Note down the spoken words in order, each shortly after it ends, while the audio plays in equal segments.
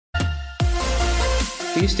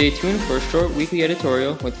Please stay tuned for a short weekly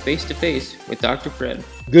editorial with Face to Face with Dr. Fred.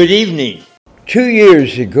 Good evening. 2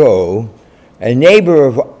 years ago, a neighbor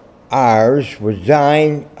of ours was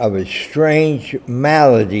dying of a strange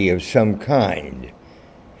malady of some kind.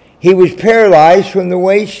 He was paralyzed from the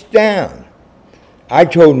waist down. I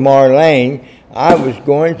told Marlene I was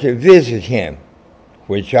going to visit him,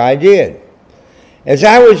 which I did. As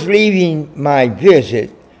I was leaving my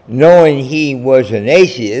visit, knowing he was an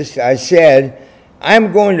atheist, I said,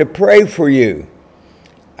 "I'm going to pray for you."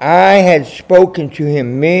 I had spoken to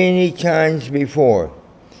him many times before.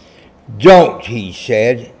 "Don't," he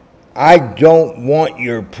said. "I don't want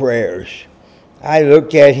your prayers." I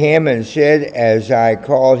looked at him and said, as I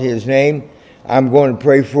called his name, "I'm going to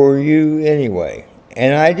pray for you anyway."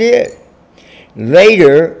 And I did.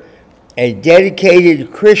 Later, a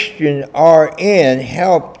dedicated Christian RN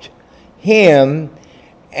helped him,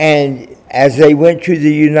 and as they went to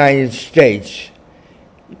the United States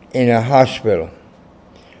in a hospital.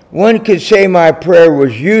 One could say my prayer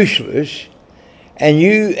was useless, and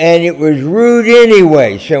it was rude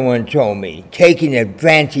anyway, someone told me, taking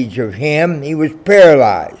advantage of him. He was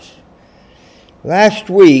paralyzed. Last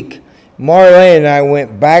week, Marla and I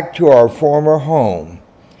went back to our former home.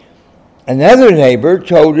 Another neighbor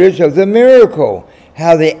told us of the miracle,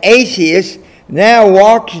 how the atheist now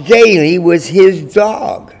walks daily with his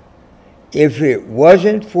dog. If it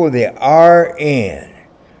wasn't for the RN.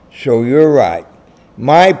 So you're right.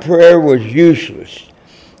 My prayer was useless.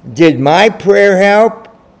 Did my prayer help?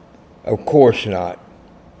 Of course not.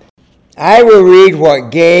 I will read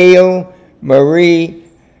what Gail Marie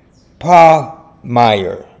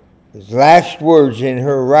Pahmeyer, his last words in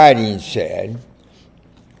her writing said,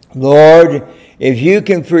 "Lord, if you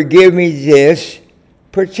can forgive me this,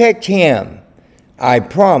 protect him. I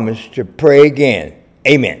promise to pray again.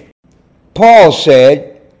 Amen." Paul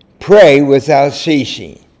said, "Pray without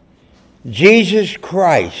ceasing." Jesus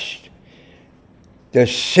Christ, the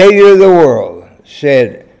Savior of the world,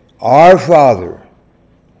 said, "Our Father,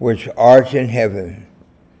 which art in heaven,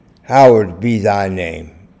 hallowed be thy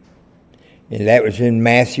name." And that was in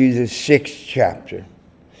Matthew, the 6th chapter.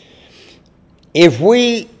 If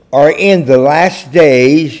we are in the last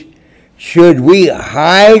days, should we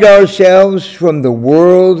hide ourselves from the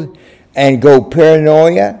world and go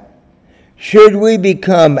paranoia? Should we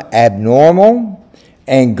become abnormal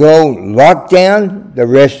and go lock down the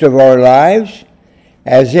rest of our lives?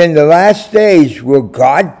 As in the last days, will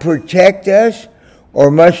God protect us, or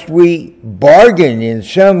must we bargain in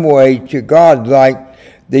some way to God, like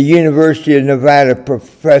the University of Nevada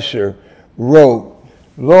professor wrote,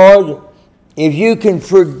 "Lord, if you can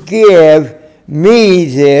forgive me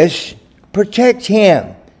this, protect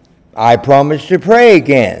him. I promise to pray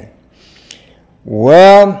again."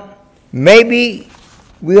 Well, maybe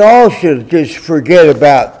we all should just forget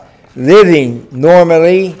about living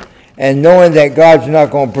normally and knowing that God's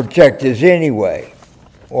not going to protect us anyway.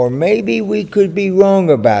 Or maybe we could be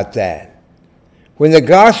wrong about that. When the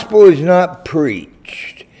gospel is not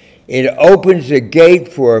preached, it opens the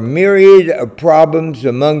gate for a myriad of problems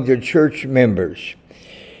among the church members.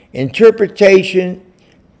 Interpretation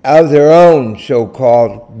of their own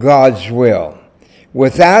so-called God's will,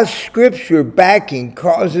 without scripture backing,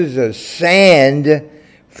 causes a sand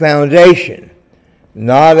foundation,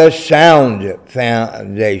 not a sound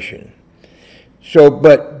foundation.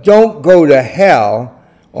 But don't go to hell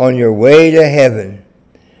on your way to heaven.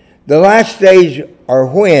 The last days are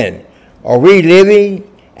when? Are we living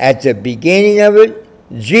at the beginning of it?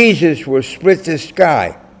 Jesus will split the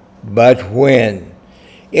sky. But when?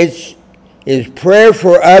 It's prayer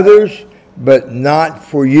for others, but not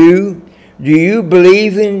for you. Do you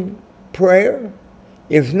believe in prayer?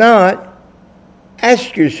 If not,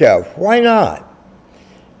 ask yourself, why not?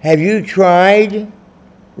 Have you tried?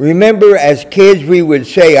 Remember, as kids, we would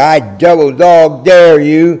say, "I double dog dare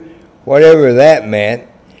you," whatever that meant.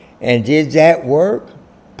 And did that work?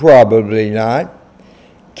 Probably not.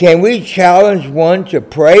 Can we challenge one to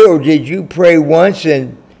pray, or did you pray once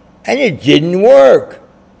and it didn't work?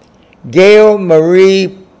 Gail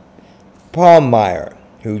Marie Pahmeyer,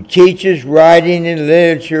 who teaches writing and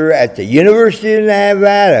literature at the University of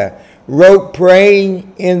Nevada, wrote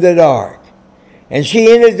Praying in the Dark. And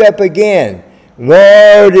she ended up again,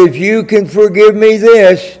 "Lord, if you can forgive me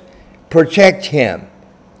this, protect him.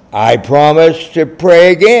 I promise to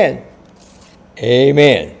pray again.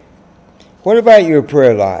 Amen." What about your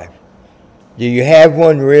prayer life? Do you have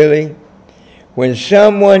one really? When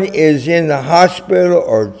someone is in the hospital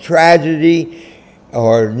or tragedy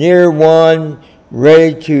or near one,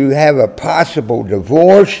 ready to have a possible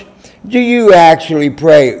divorce, do you actually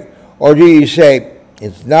pray? Or do you say,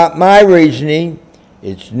 "It's not my reasoning,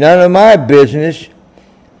 It's none of my business.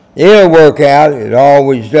 It'll work out. It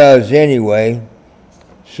always does anyway.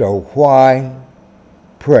 So why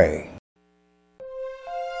pray?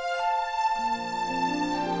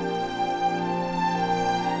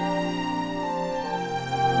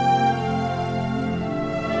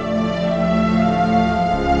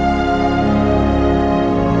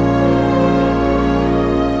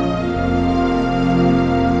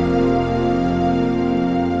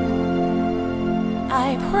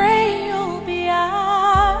 I pray you'll be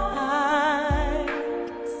eyes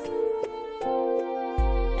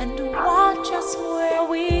and watch us where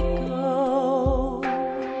we go,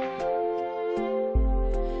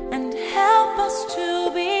 and help us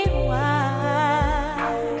to be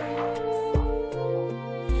wise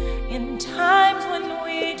in times when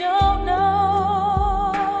we don't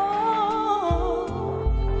know.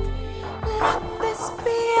 Let this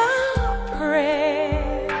be our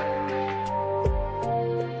prayer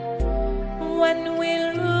when we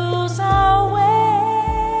lose our way.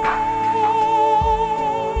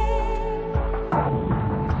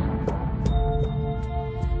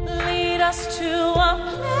 Lead us to a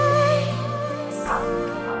place,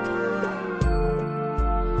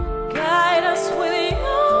 guide us with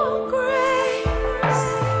your grace,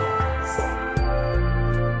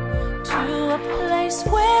 to a place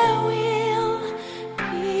where we'll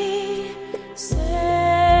be safe.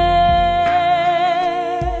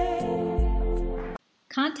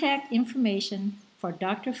 Contact information for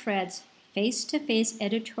Dr. Fred's face-to-face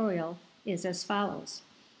editorial is as follows.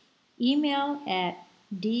 Email at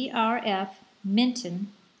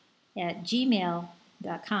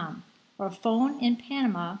drfminton@gmail.com or phone in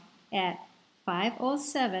Panama at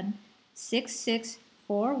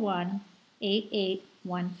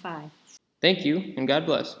 507-6641-8815. Thank you, and God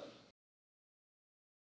bless.